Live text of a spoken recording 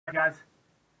guys,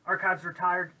 Archives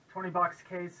Retired, 20 bucks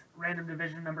case, random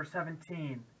division number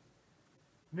 17.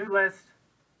 New list,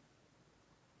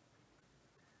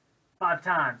 5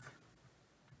 times.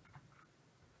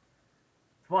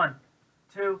 1,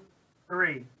 2,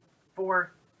 3,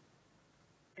 4,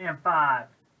 and 5.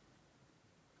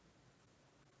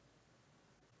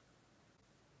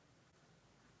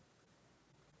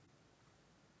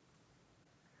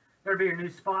 There'll be your new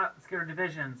spot. Let's get our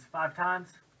divisions 5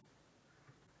 times.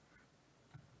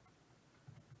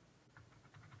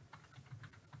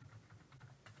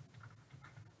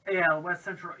 AL West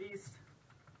Central East.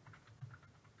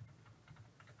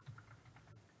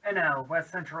 NL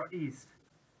West Central East.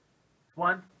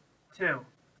 1, 2,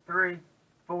 3,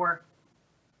 4,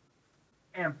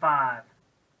 and 5.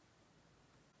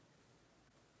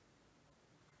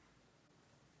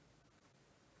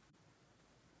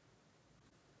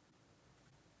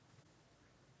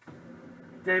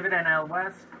 David NL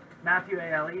West, Matthew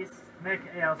AL East, Mick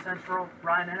AL Central,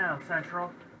 Ryan NL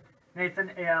Central,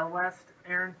 Nathan AL West,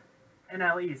 Aaron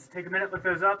NL East. Take a minute, look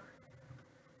those up.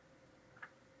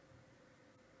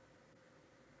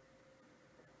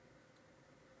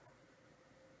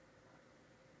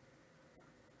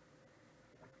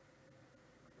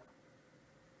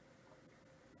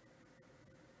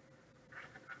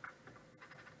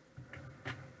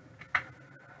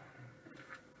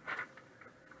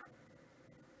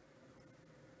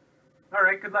 All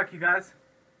right, good luck, you guys.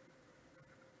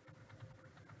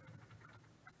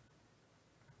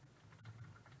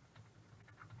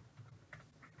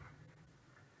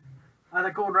 The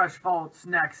Gold Rush Vault's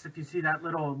next. If you see that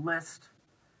little list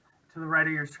to the right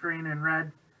of your screen in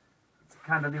red, it's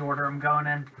kind of the order I'm going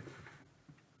in.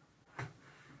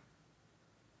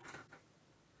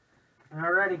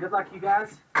 Alrighty, good luck, you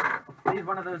guys. Need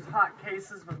one of those hot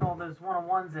cases with all those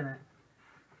 1-on-1s in it.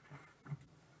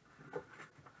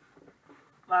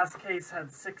 Last case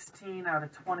had 16 out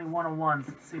of 20 1-on-1s.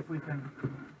 Let's see if we can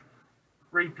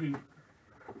repeat.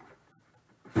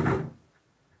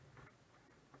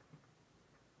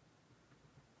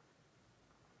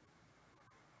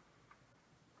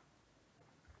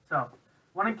 So,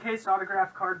 1 encased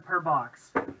autograph card per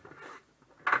box.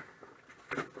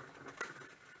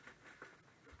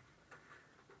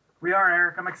 We are,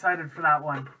 Eric. I'm excited for that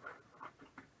one.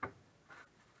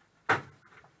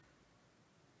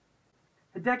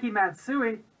 Hideki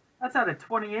Matsui, that's out of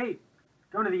 28.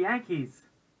 Going to the Yankees.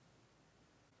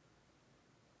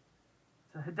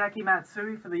 So Hideki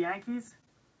Matsui for the Yankees.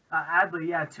 Adley,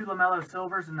 yeah, 2 LaMelo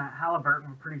Silvers and that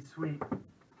Halliburton were pretty sweet.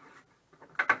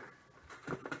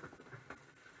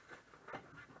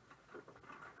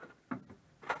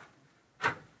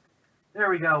 There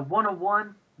we go.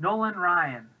 101, Nolan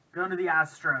Ryan. Going to the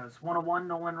Astros. 101,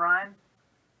 Nolan Ryan.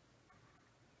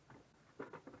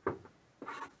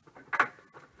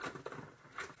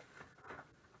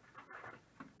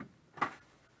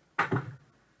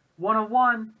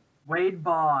 (101) Wade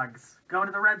Boggs. Going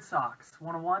to the Red Sox.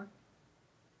 101.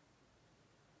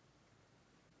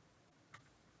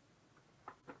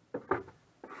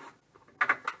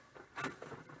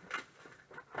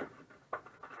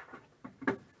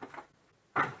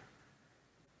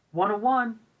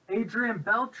 (101) Adrian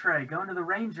Beltre. Going to the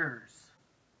Rangers.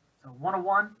 So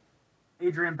 101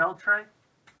 Adrian Beltre.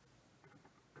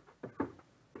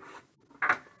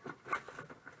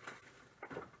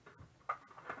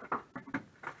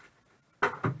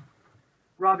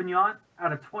 Robin Yount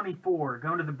out of 24,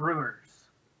 going to the Brewers.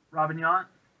 Robin Yount.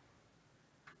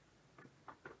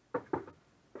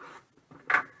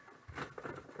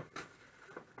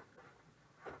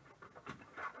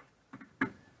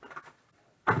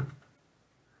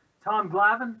 Tom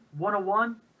Glavine,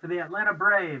 101 for the Atlanta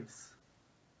Braves.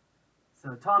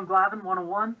 So Tom Glavine,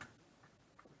 101.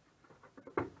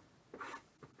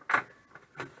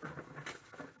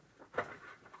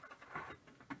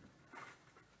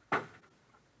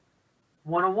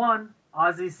 (101)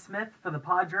 Ozzie Smith for the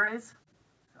Padres.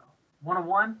 So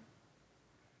 101.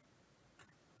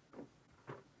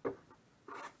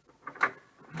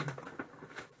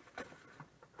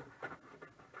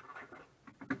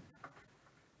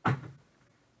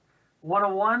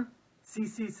 (101)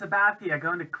 CC Sabathia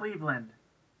going to Cleveland.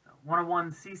 So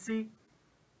 101 CC.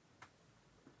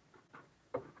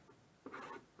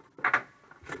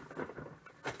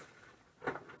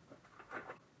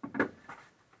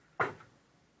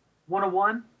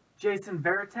 (101) Jason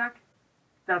Varitek.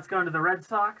 That's going to the Red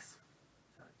Sox.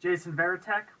 So Jason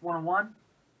Varitek, 101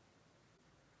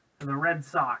 for the Red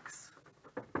Sox.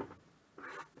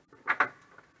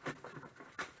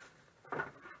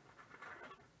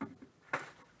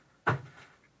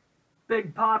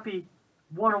 Big Poppy,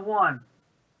 101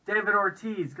 David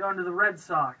Ortiz going to the Red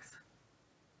Sox.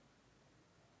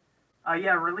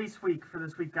 Yeah, release week for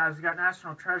this week, guys. We got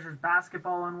National Treasures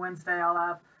basketball on Wednesday I'll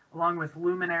have, along with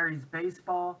Luminaries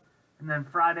baseball. And then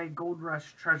Friday, Gold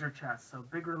Rush treasure chest. So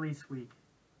big release week.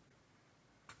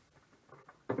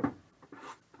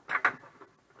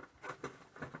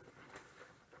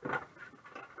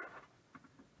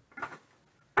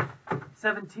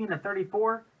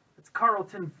 $17/34. It's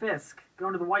Carlton Fisk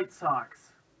going to the White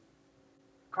Sox.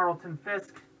 Carlton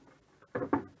Fisk.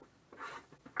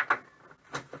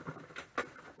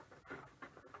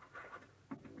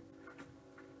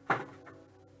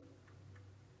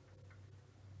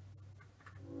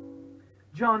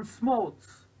 John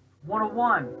Smoltz,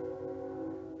 101.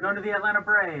 Going to the Atlanta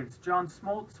Braves. John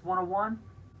Smoltz, 101.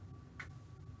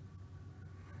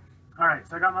 Alright,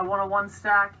 so I got my 101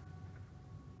 stack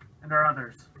and our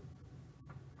others.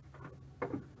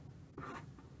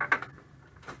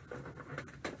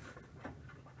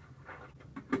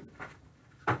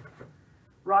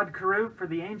 Rod Carew for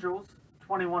the Angels,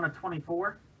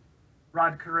 21/24.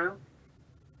 Rod Carew.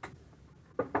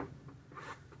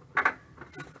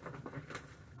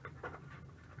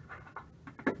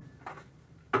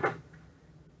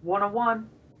 $101,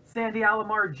 Sandy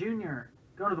Alomar Jr.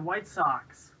 going to the White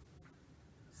Sox.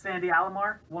 Sandy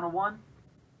Alomar, 101.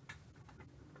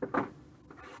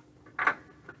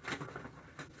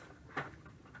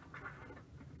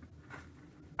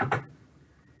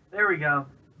 There we go.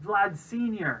 Vlad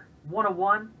Sr.,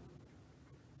 101.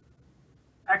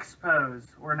 Expos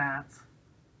or Nats.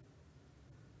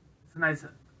 It's a nice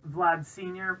Vlad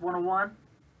Sr., 101.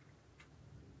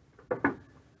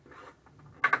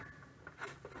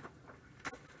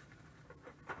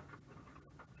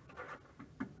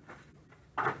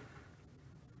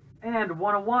 And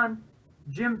 101,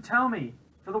 Jim Thome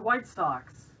for the White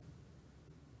Sox.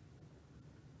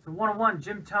 So 101,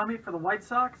 Jim Thome for the White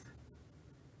Sox.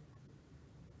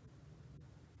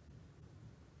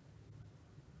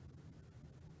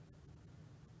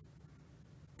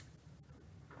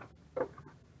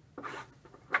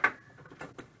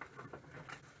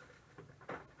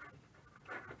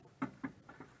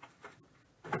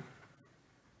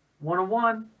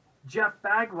 $101, Jeff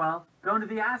Bagwell going to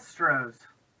the Astros.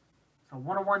 So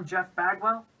 101, Jeff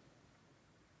Bagwell.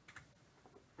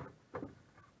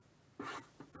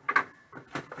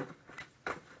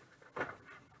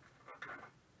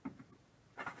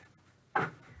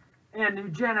 And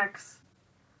Eugenics,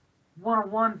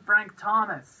 101, Frank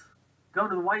Thomas going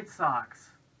to the White Sox.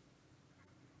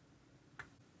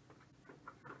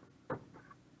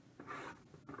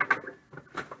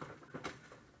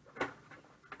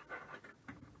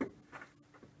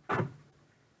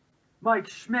 Mike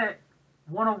Schmidt,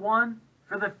 101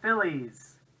 for the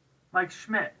Phillies. Mike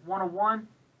Schmidt, 101,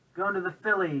 going to the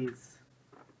Phillies.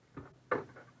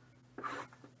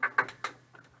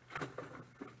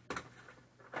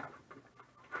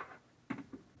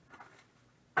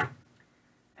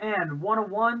 And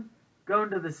 101,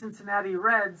 going to the Cincinnati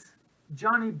Reds,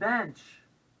 Johnny Bench,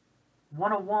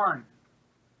 101.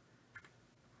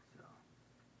 So,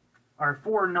 our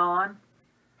 4 non.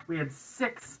 We had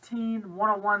 16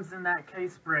 101s in that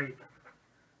case break.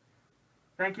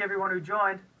 Thank you everyone who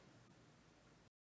joined.